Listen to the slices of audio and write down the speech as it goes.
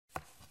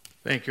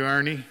Thank you,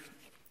 Arnie.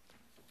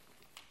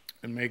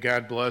 And may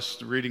God bless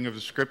the reading of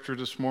the scripture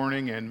this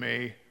morning, and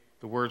may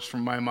the words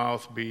from my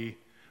mouth be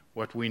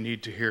what we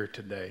need to hear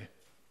today.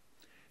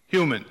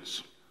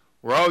 Humans,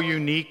 we're all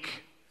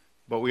unique,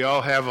 but we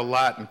all have a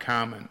lot in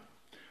common.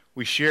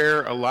 We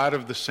share a lot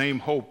of the same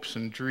hopes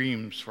and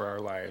dreams for our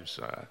lives,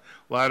 a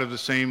lot of the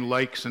same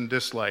likes and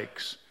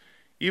dislikes.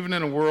 Even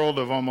in a world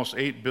of almost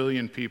 8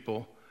 billion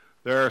people,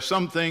 there are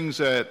some things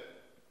that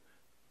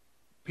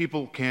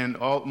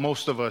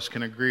most of us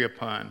can agree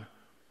upon.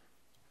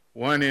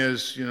 One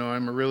is,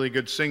 I'm a really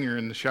good singer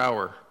in the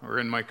shower or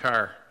in my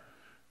car.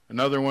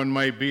 Another one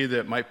might be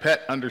that my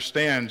pet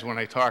understands when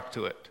I talk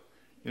to it.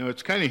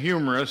 It's kind of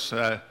humorous.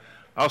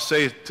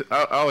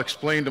 I'll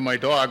explain to my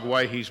dog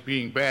why he's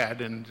being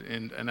bad,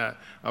 and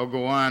I'll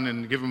go on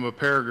and give him a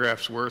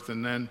paragraph's worth,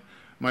 and then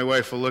my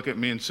wife will look at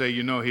me and say,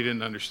 he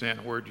didn't understand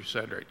a word you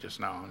said right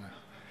just now. And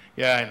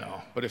yeah, I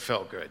know, but it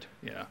felt good,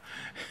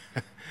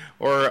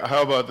 Or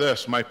how about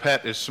this? My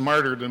pet is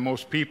smarter than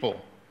most people.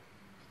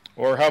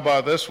 Or how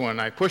about this one?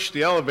 I push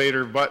the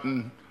elevator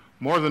button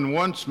more than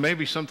once,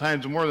 maybe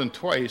sometimes more than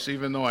twice,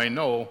 even though I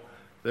know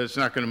that it's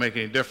not going to make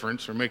any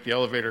difference or make the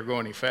elevator go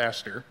any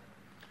faster.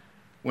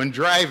 When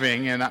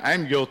driving, and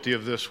I'm guilty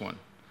of this one,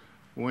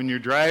 when you're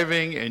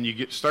driving and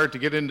you start to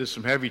get into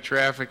some heavy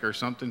traffic or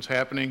something's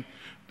happening,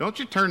 don't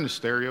you turn the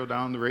stereo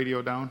down, the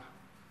radio down?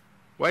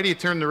 Why do you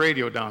turn the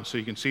radio down? So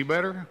you can see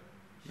better?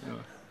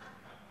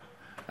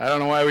 I don't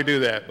know why we do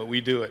that, but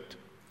we do it.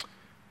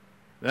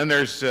 Then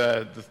there's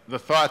the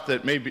thought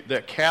that maybe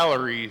that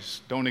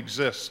calories don't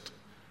exist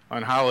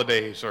on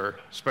holidays or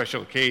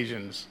special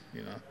occasions.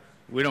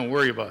 We don't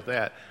worry about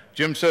that.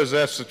 Jim says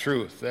that's the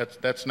truth.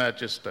 That's not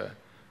just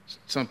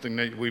something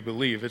that we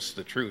believe. It's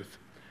the truth.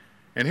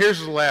 And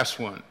here's the last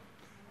one,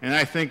 and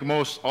I think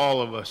most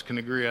all of us can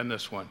agree on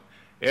this one.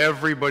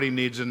 Everybody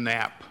needs a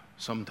nap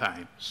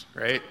sometimes,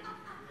 right?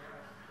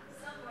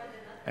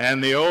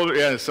 And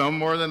some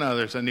more than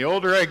others. And the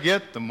older I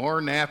get, the more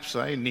naps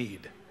I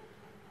need.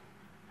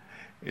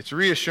 It's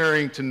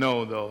reassuring to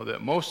know, though,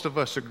 that most of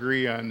us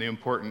agree on the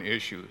important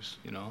issues,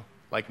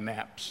 like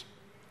naps.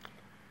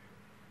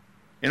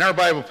 In our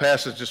Bible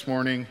passage this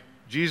morning,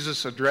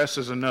 Jesus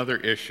addresses another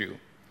issue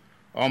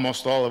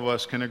almost all of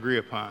us can agree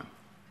upon.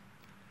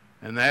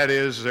 And that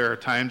is, there are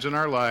times in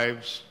our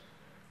lives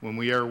when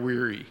we are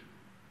weary,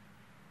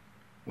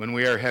 when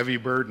we are heavy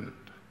burdened,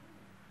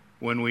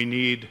 when we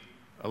need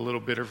a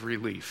little bit of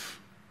relief.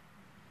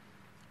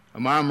 A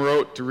mom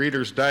wrote to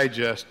Reader's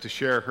Digest to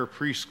share her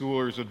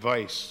preschoolers'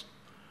 advice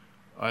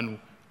on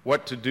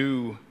what to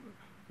do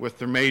with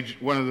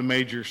one of the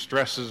major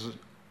stresses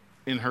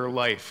in her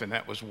life, and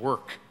that was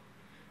work.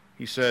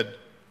 He said,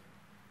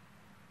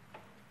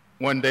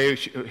 one day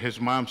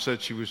his mom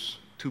said she was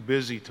too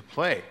busy to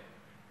play.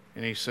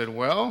 And he said,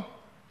 well,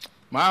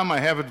 Mom, I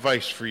have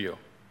advice for you.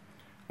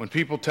 When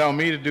people tell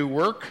me to do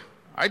work,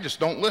 I just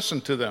don't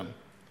listen to them.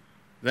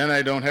 Then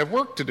I don't have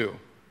work to do.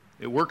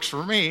 It works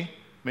for me.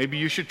 Maybe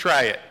you should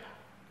try it.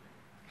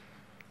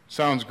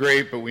 Sounds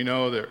great, but we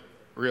know that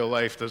real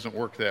life doesn't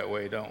work that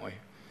way, don't we?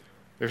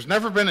 There's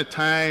never been a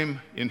time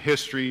in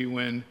history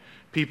when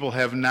people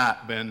have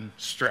not been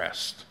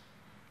stressed,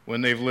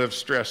 when they've lived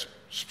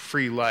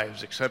stress-free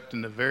lives, except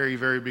in the very,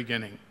 very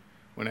beginning,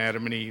 when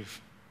Adam and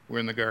Eve were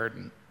in the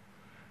garden.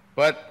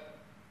 But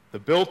the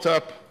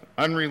built-up,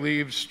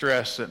 unrelieved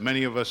stress that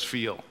many of us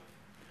feel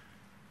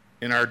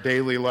in our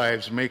daily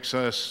lives makes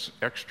us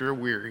extra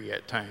weary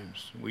at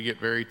times. We get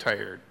very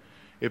tired.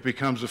 It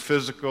becomes a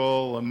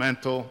physical, a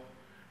mental,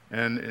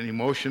 and an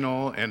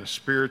emotional, and a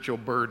spiritual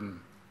burden.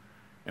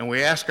 And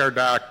we ask our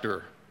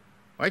doctor,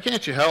 why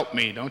can't you help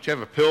me? Don't you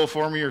have a pill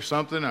for me or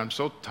something? I'm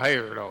so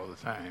tired all the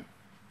time.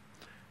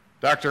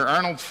 Dr.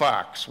 Arnold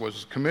Fox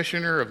was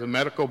commissioner of the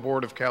Medical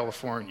Board of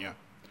California.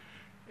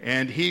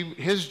 And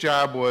his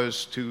job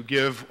was to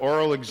give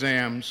oral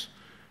exams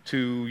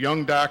to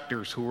young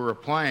doctors who were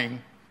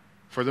applying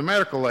for the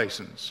medical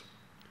license.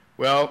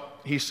 Well,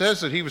 he says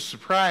that he was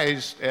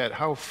surprised at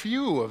how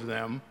few of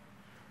them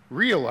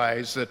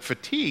realize that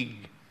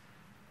fatigue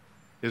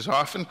is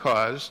often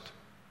caused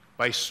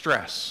by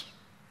stress.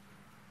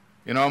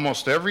 In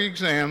almost every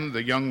exam,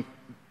 the young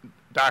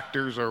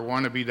doctors or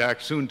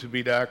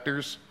soon-to-be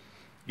doctors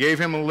gave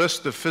him a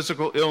list of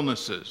physical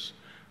illnesses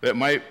that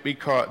might be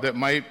caused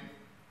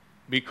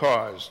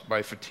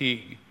by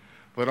fatigue,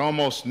 but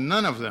almost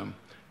none of them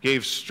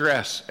gave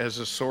stress as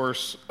a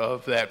source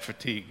of that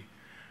fatigue.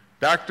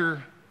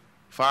 Dr.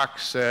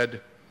 Fox said,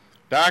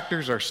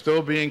 doctors are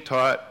still being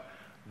taught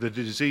the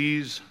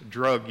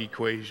disease-drug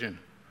equation.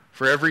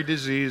 For every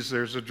disease,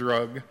 there's a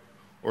drug,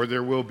 or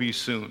there will be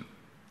soon.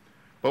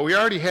 But we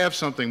already have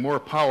something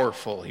more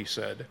powerful, he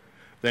said,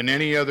 than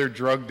any other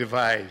drug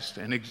devised,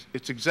 and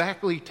it's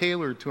exactly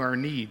tailored to our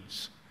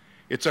needs.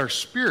 It's our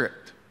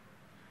spirit.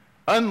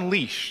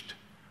 Unleashed,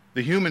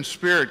 the human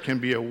spirit can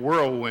be a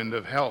whirlwind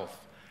of health,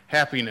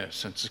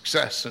 happiness, and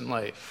success in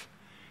life.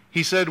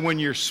 He said, when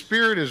your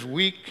spirit is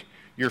weak,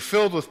 you're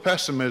filled with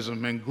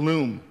pessimism and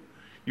gloom.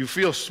 You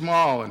feel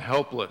small and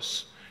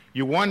helpless.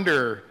 You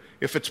wonder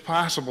if it's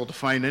possible to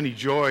find any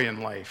joy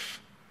in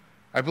life.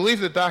 I believe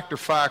that Dr.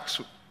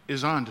 Fox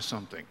is on to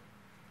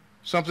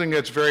something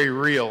that's very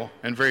real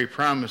and very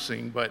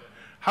promising, but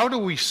how do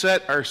we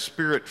set our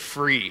spirit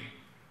free?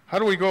 How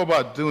do we go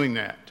about doing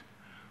that?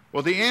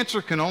 Well, the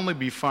answer can only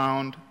be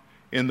found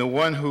in the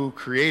one who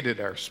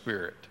created our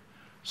spirit.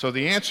 So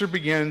the answer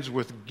begins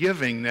with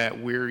giving that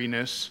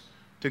weariness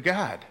to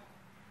God,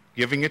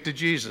 giving it to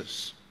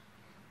Jesus.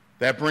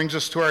 That brings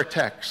us to our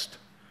text.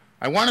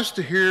 I want us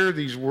to hear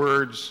these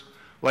words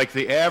like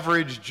the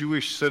average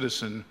Jewish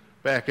citizen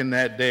back in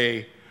that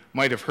day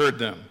might have heard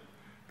them,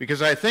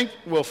 because I think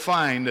we'll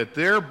find that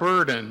their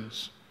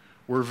burdens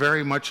were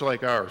very much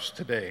like ours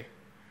today.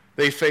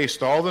 They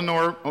faced all the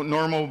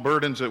normal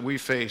burdens that we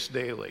face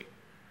daily: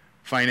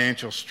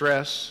 financial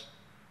stress,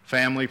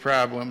 family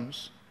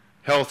problems,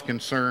 health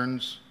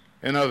concerns,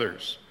 and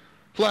others.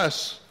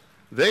 Plus,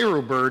 they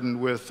were burdened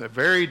with a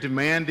very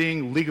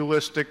demanding,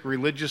 legalistic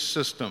religious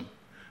system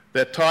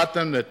that taught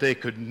them that they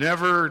could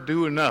never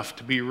do enough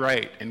to be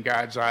right in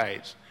God's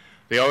eyes.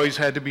 They always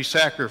had to be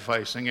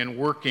sacrificing and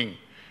working,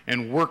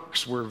 and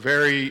works were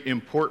very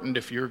important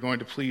if you were going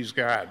to please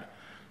God.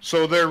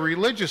 So their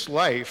religious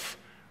life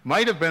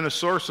might have been a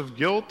source of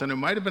guilt, and it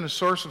might have been a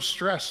source of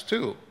stress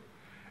too.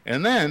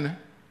 And then,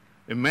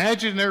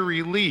 imagine their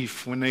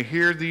relief when they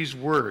hear these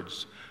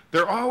words.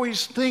 They're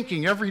always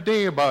thinking every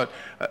day about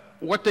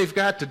what they've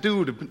got to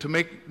do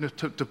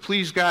to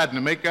please God and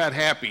to make God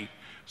happy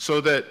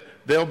so that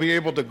they'll be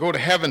able to go to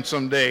heaven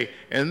someday.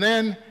 And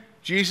then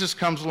Jesus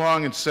comes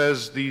along and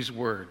says these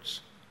words: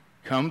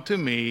 "Come to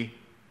me,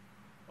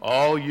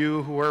 all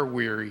you who are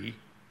weary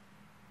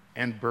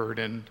and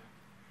burdened,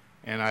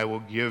 and I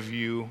will give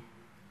you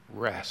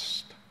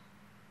rest."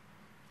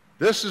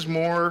 This is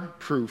more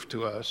proof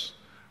to us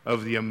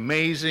of the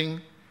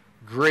amazing,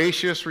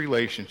 gracious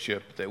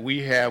relationship that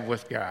we have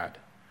with God.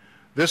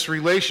 This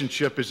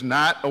relationship is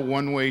not a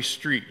one-way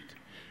street.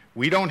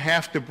 We don't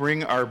have to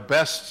bring our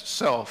best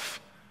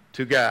self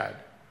to God.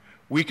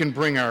 We can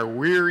bring our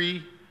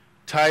weary,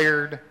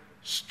 tired,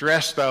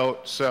 stressed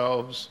out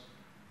selves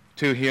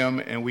to Him,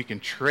 and we can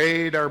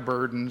trade our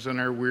burdens and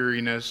our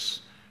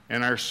weariness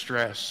and our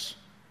stress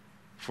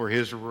for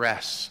His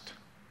rest,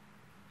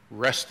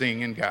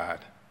 resting in God.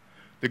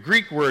 The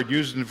Greek word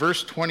used in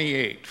verse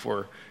 28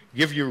 for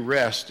give you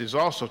rest is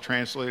also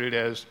translated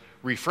as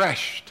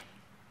refreshed.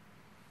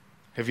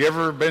 Have you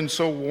ever been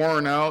so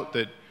worn out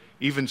that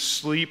even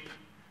sleep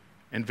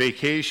and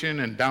vacation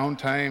and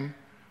downtime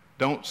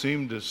don't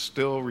seem to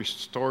still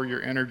restore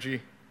your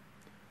energy?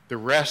 The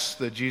rest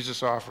that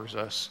Jesus offers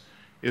us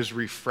is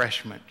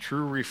refreshment,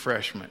 true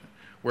refreshment,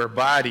 where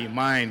body,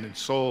 mind, and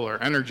soul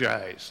are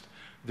energized.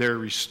 They're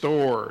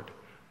restored.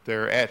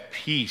 They're at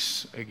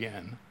peace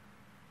again.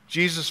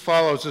 Jesus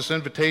follows this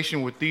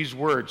invitation with these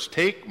words: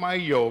 "Take my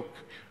yoke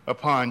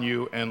upon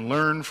you and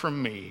learn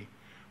from me,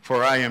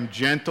 for I am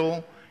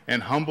gentle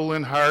and humble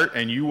in heart,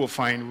 and you will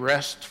find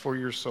rest for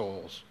your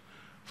souls.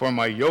 For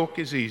my yoke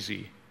is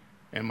easy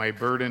and my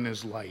burden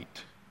is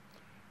light."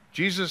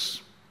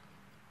 Jesus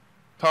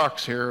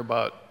talks here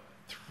about,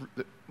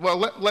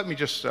 let me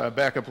just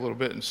back up a little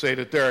bit and say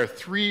that there are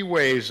three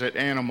ways that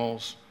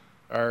animals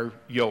are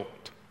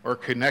yoked or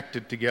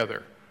connected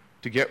together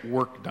to get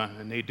work done,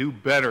 and they do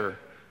better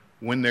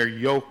when they're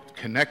yoked,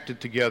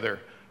 connected together,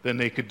 than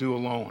they could do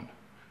alone.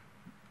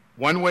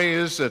 One way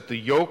is that the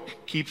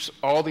yoke keeps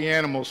all the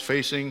animals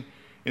facing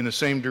in the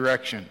same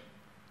direction.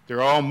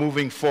 They're all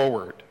moving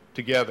forward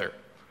together.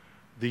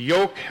 The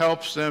yoke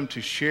helps them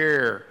to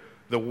share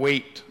the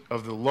weight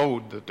of the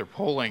load that they're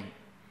pulling,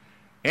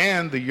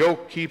 and the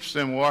yoke keeps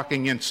them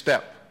walking in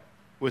step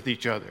with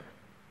each other.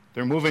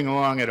 They're moving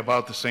along at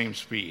about the same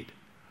speed.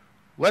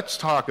 Let's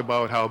talk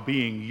about how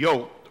being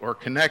yoked or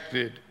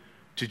connected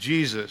to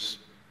Jesus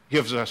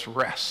gives us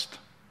rest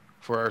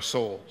for our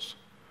souls.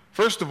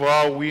 First of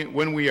all,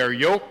 when we are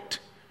yoked,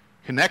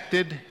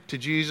 connected to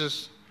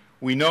Jesus,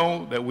 we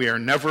know that we are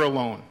never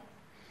alone.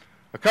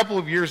 A couple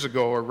of years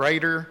ago, a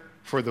writer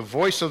for the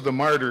Voice of the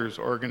Martyrs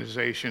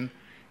organization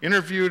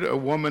interviewed a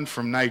woman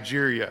from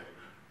Nigeria.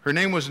 Her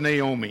name was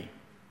Naomi.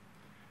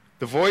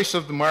 The Voice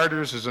of the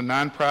Martyrs is a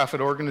nonprofit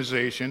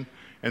organization,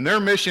 and their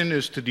mission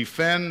is to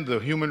defend the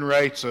human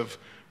rights of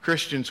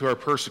Christians who are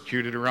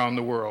persecuted around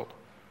the world.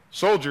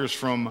 Soldiers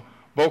from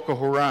Boko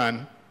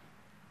Haram,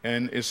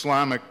 an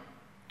Islamic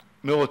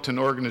militant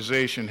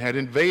organization, had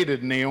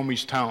invaded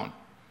Naomi's town.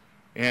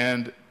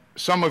 And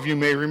some of you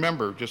may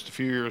remember just a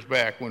few years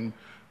back when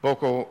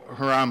Boko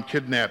Haram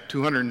kidnapped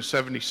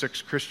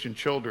 276 Christian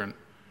children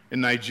in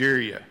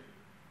Nigeria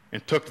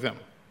and took them.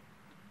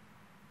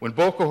 When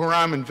Boko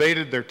Haram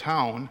invaded their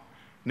town,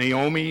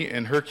 Naomi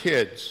and her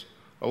kids,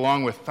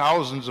 along with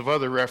thousands of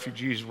other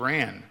refugees,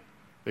 ran.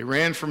 They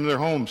ran from their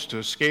homes to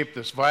escape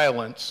this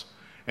violence.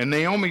 And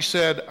Naomi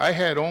said, "I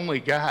had only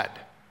God,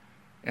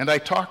 and I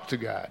talked to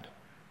God.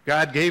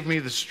 God gave me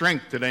the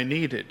strength that I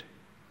needed."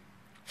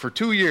 For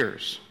 2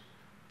 years,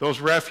 those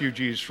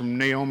refugees from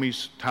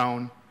Naomi's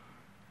town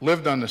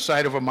lived on the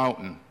side of a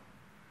mountain.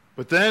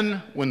 But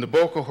then, when the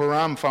Boko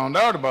Haram found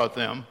out about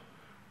them,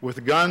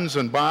 With guns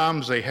and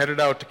bombs, they headed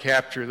out to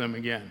capture them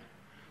again.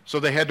 So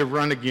they had to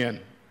run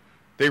again.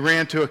 They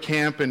ran to a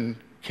camp in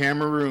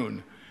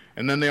Cameroon,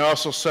 and then they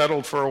also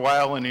settled for a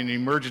while in an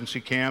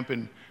emergency camp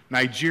in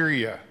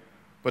Nigeria,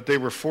 but they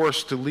were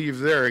forced to leave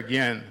there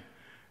again.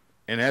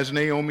 And as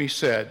Naomi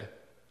said,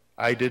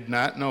 I did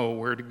not know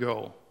where to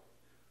go,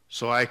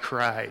 so I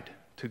cried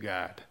to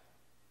God.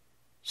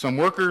 Some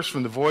workers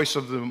from the Voice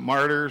of the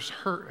Martyrs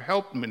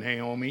helped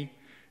Naomi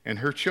and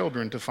her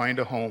children to find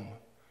a home.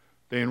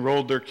 They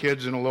enrolled their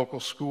kids in a local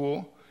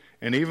school,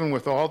 and even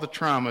with all the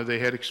trauma they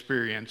had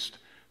experienced,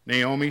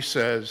 Naomi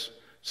says,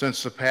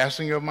 since the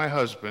passing of my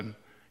husband,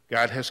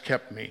 God has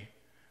kept me.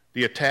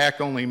 The attack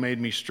only made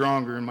me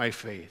stronger in my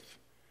faith.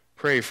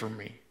 Pray for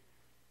me,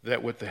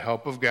 that with the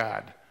help of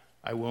God,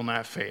 I will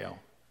not fail.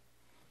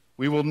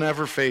 We will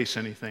never face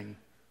anything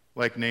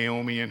like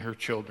Naomi and her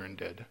children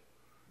did.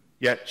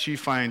 Yet she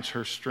finds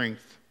her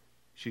strength,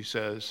 she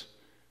says,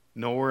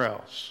 nowhere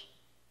else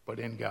but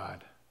in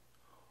God.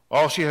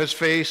 All she has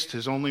faced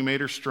has only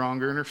made her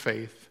stronger in her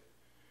faith.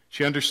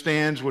 She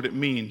understands what it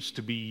means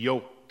to be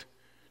yoked,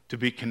 to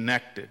be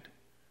connected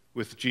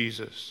with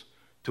Jesus,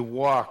 to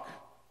walk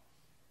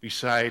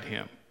beside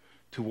him,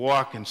 to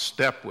walk in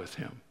step with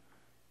him,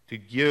 to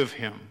give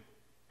him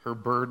her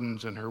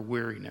burdens and her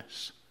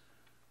weariness.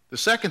 The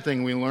second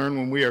thing we learn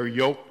when we are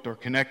yoked or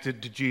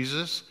connected to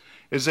Jesus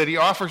is that he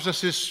offers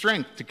us his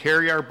strength to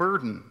carry our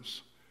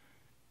burdens.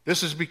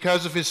 This is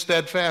because of his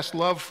steadfast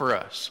love for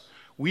us.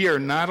 We are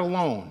not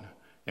alone,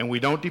 and we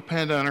don't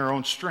depend on our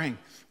own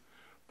strength.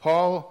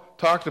 Paul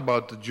talked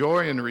about the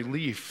joy and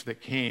relief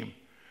that came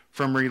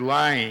from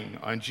relying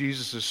on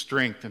Jesus'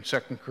 strength in 2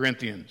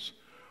 Corinthians.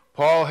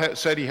 Paul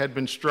said he had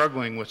been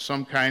struggling with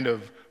some kind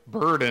of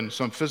burden,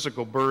 some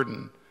physical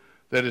burden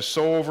that is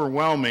so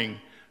overwhelming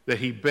that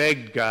he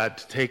begged God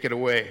to take it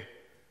away.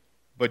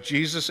 But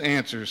Jesus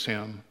answers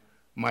him,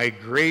 my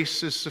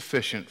grace is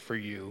sufficient for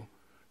you,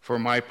 for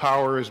my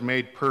power is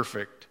made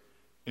perfect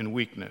in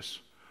weakness.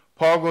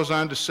 Paul goes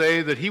on to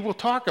say that he will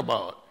talk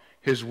about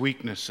his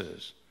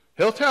weaknesses.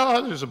 He'll tell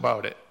others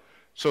about it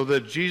so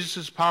that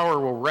Jesus' power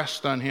will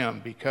rest on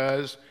him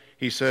because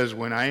he says,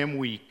 when I am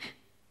weak,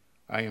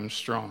 I am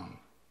strong.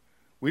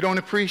 We don't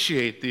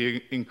appreciate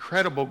the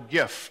incredible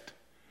gift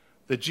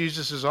that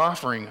Jesus is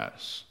offering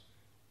us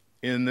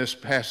in this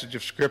passage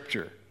of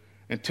Scripture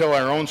until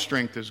our own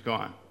strength is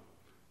gone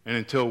and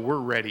until we're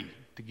ready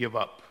to give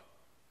up.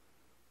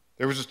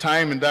 There was a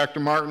time in Dr.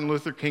 Martin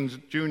Luther King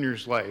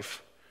Jr.'s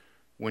life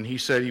when he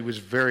said he was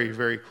very,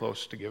 very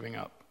close to giving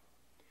up.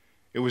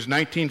 It was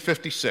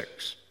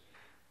 1956.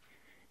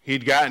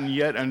 He'd gotten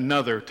yet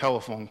another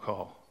telephone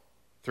call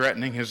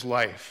threatening his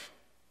life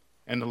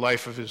and the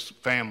life of his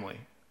family.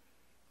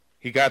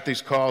 He got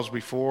these calls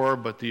before,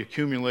 but the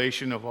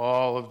accumulation of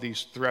all of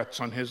these threats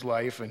on his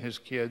life and his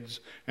kids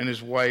and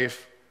his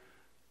wife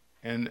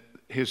and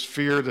his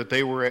fear that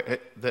they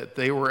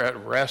were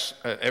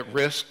at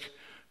risk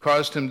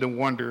caused him to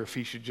wonder if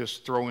he should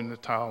just throw in the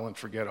towel and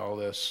forget all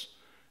this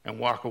and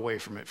walk away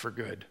from it for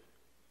good.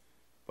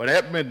 But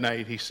at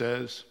midnight, he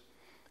says,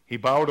 he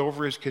bowed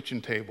over his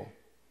kitchen table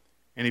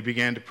and he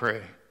began to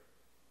pray.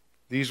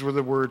 These were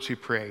the words he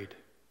prayed.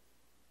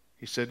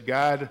 He said,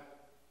 God,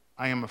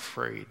 I am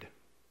afraid.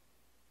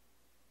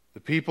 The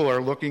people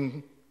are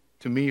looking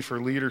to me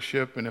for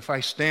leadership, and if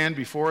I stand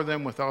before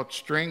them without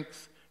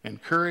strength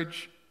and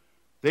courage,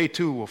 they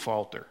too will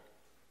falter.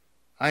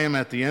 I am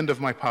at the end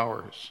of my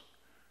powers.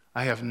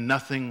 I have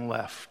nothing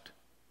left.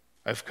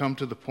 I've come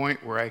to the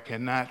point where I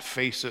cannot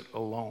face it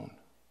alone.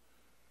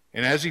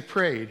 And as he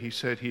prayed, he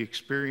said he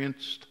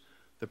experienced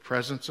the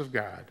presence of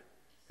God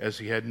as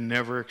he had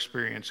never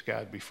experienced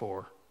God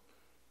before.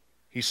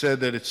 He said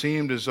that it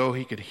seemed as though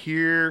he could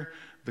hear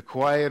the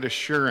quiet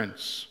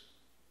assurance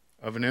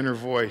of an inner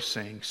voice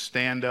saying,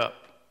 stand up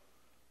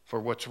for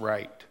what's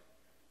right.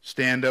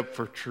 Stand up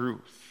for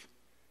truth.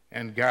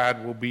 And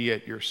God will be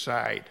at your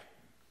side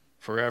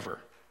forever.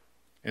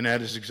 And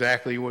that is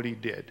exactly what he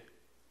did.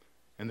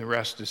 And the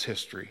rest is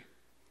history.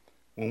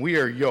 When we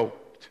are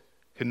yoked,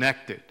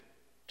 connected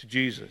to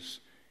Jesus,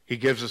 he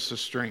gives us the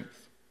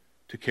strength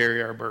to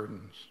carry our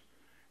burdens.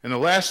 And the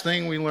last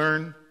thing we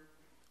learn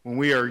when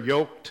we are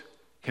yoked,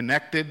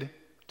 connected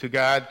to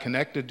God,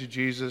 connected to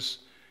Jesus,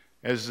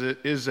 is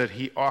that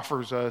he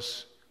offers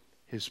us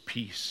his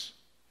peace.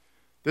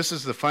 This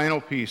is the final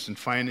piece in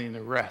finding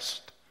the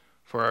rest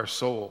for our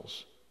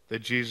souls that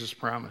Jesus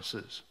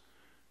promises.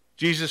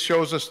 Jesus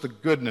shows us the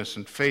goodness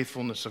and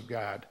faithfulness of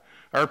God.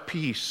 Our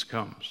peace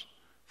comes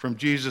from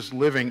Jesus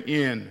living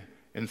in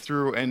and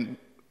through and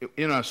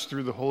in us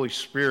through the Holy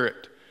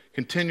Spirit,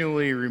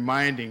 continually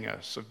reminding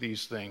us of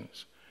these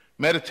things.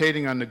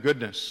 Meditating on the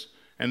goodness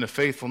and the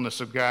faithfulness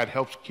of God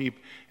helps keep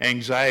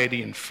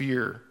anxiety and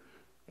fear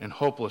and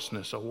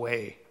hopelessness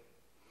away.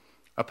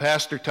 A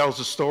pastor tells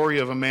the story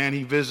of a man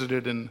he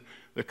visited in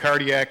the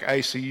cardiac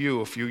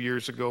ICU a few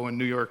years ago in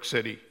New York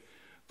City.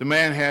 The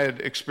man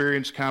had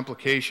experienced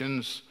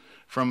complications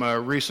from a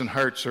recent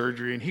heart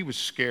surgery, and he was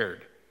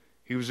scared.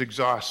 He was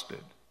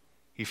exhausted.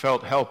 He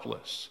felt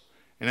helpless.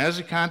 And as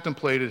he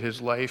contemplated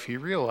his life, he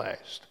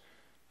realized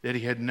that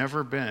he had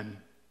never been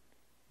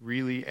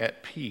really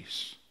at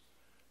peace.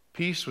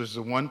 Peace was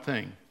the one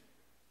thing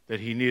that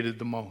he needed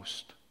the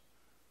most.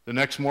 The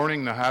next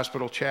morning, the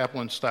hospital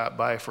chaplain stopped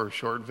by for a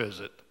short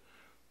visit.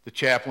 The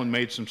chaplain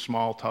made some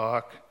small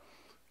talk,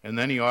 and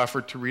then he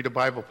offered to read a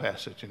Bible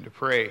passage and to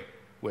pray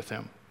with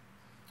him.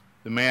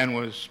 The man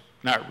was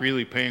not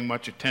really paying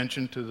much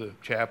attention to the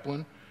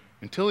chaplain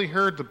until he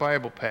heard the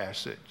Bible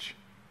passage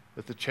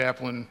that the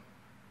chaplain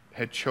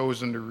had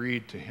chosen to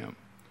read to him.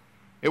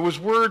 It was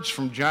words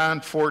from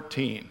John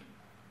 14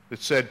 that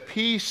said,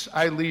 "Peace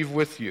I leave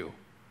with you.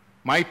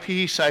 My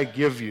peace I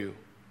give you.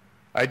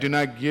 I do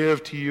not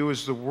give to you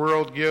as the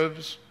world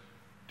gives.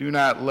 Do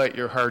not let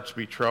your hearts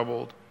be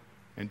troubled,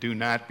 and do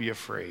not be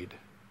afraid."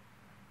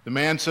 The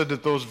man said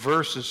that those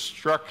verses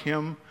struck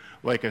him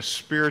like a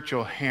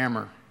spiritual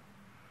hammer.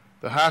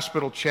 The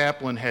hospital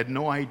chaplain had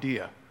no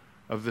idea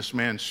of this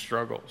man's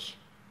struggles,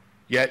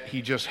 yet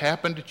he just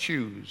happened to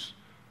choose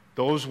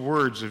those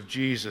words of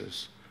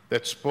Jesus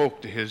that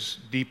spoke to his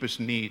deepest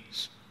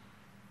needs.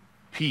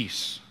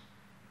 Peace.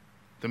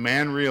 The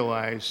man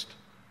realized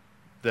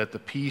that the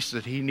peace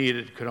that he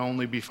needed could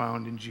only be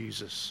found in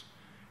Jesus,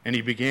 and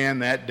he began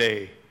that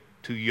day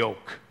to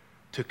yoke,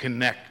 to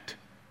connect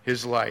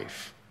his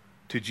life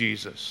to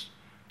Jesus,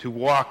 to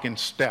walk in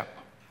step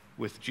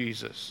with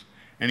Jesus.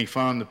 And he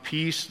found the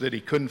peace that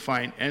he couldn't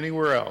find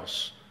anywhere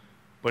else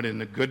but in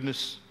the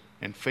goodness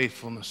and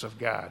faithfulness of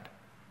God.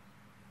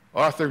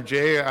 Author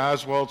J.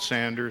 Oswald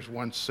Sanders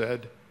once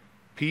said,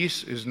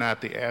 "Peace is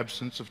not the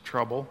absence of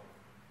trouble,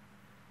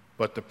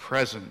 but the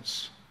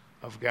presence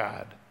of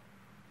God."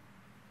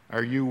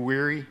 Are you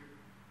weary?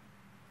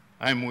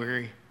 I'm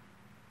weary.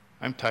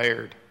 I'm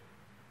tired.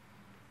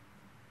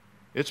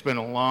 It's been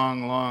a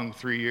long, long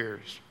 3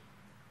 years.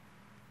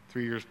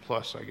 3 years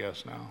plus, I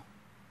guess, now.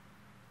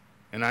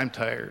 And I'm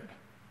tired.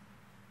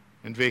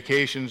 And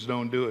vacations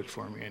don't do it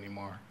for me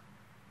anymore.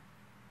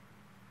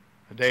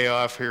 A day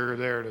off here or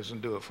there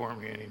doesn't do it for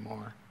me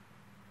anymore.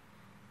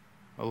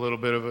 A little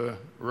bit of a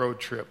road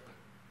trip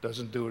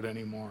doesn't do it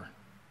anymore.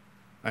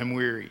 I'm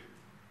weary.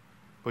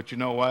 But you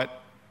know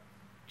what?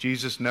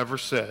 Jesus never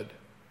said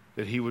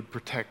that he would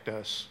protect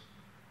us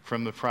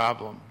from the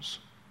problems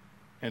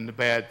and the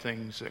bad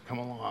things that come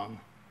along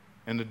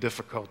and the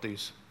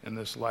difficulties in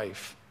this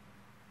life.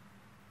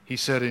 He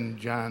said in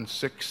John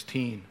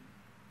 16,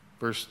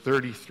 verse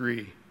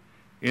 33,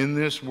 "In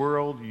this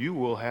world you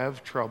will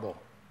have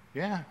trouble."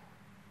 Yeah,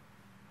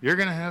 you're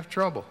going to have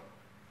trouble.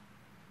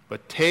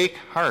 But take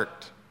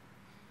heart,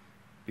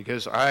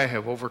 because I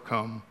have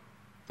overcome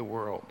the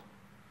world.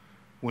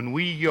 When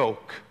we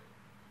yoke,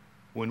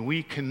 when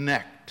we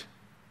connect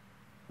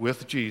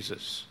with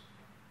Jesus,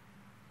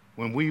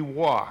 when we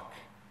walk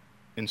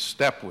in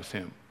step with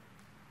him,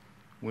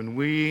 when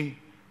we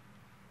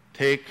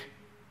take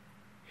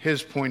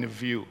his point of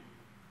view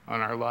on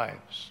our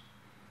lives.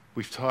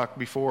 We've talked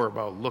before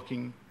about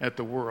looking at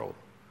the world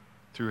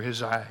through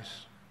his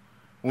eyes.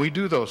 When we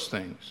do those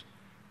things,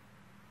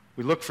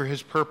 we look for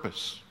his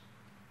purpose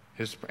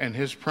and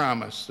his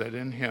promise that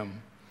in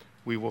him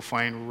we will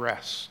find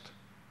rest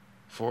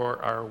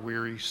for our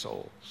weary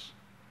souls.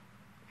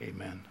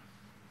 Amen.